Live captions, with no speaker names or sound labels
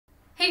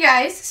Hey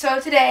guys, so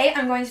today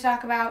I'm going to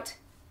talk about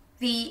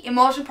the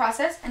emulsion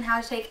process and how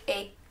to take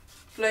a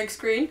blank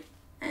screen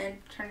and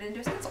turn it into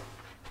a stencil.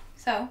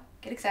 So,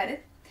 get excited.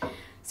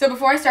 So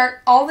before I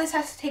start, all this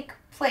has to take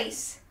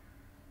place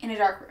in a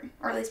dark room,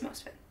 or at least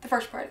most of it. The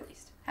first part at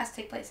least has to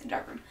take place in a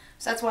dark room.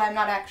 So that's why I'm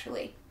not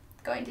actually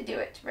going to do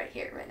it right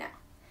here, right now.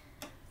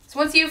 So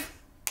once you've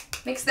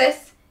mixed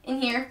this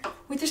in here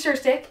with your stir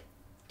stick,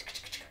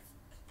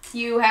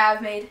 you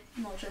have made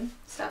emulsion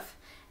stuff.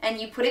 And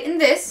you put it in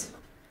this.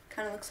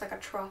 Kind of looks like a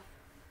trough.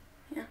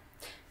 Yeah.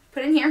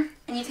 Put it in here,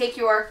 and you take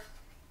your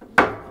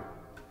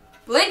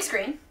blank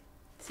screen.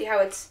 See how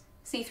it's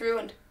see-through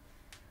and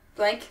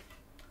blank?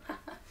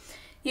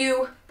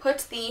 You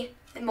put the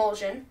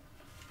emulsion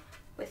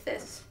with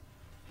this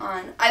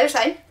on either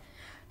side.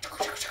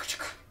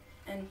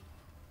 And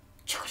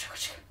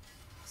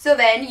so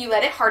then you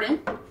let it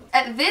harden.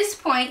 At this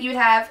point, you would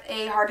have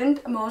a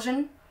hardened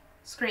emulsion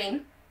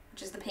screen,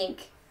 which is the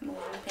pink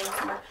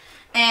emulsion,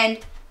 and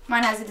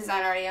mine has a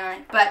design already on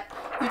it. But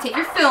you take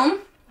your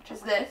film, which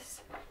is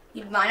this,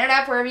 you line it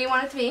up wherever you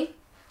want it to be,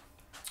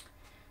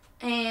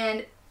 and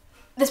at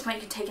this point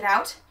you can take it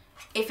out.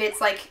 If it's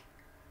like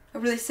a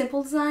really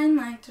simple design,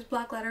 like just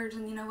black letters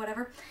and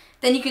whatever,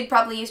 then you could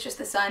probably use just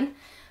the sun.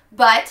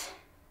 But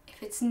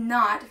if it's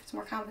not, if it's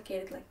more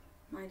complicated like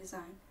my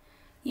design,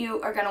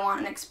 you are going to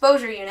want an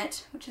exposure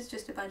unit, which is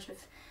just a bunch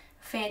of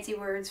fancy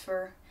words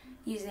for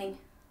using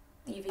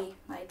UV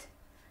light.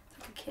 It's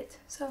like a kit.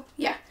 So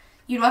yeah,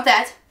 you'd want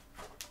that.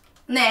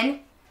 And then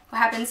what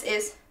happens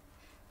is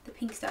the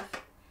pink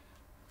stuff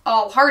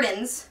all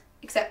hardens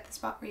except the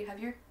spot where you have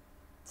your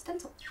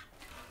stencil.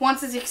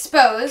 Once it's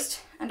exposed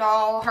and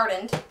all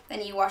hardened,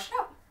 then you wash it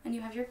out and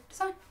you have your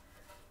design.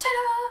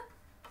 Ta-da!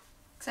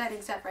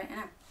 Exciting stuff right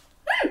now.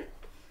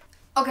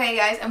 Okay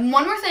guys, and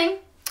one more thing.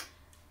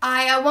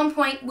 I at one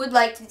point would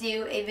like to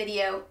do a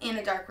video in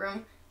a dark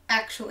room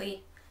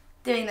actually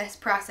doing this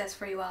process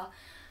for you all.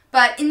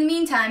 But in the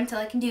meantime, till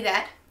I can do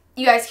that,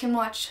 you guys can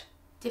watch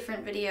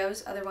different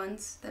videos, other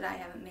ones that I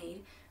haven't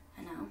made,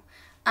 I know,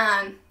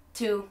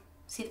 to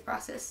see the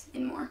process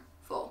in more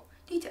full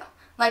detail.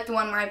 Like the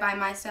one where I buy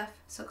my stuff,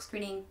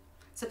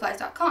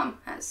 silkscreeningsupplies.com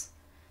has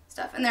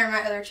stuff, and they're in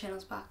my other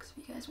channels box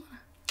if you guys want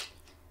to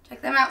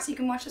check them out so you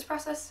can watch this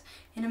process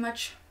in a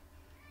much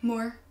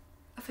more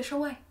official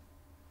way.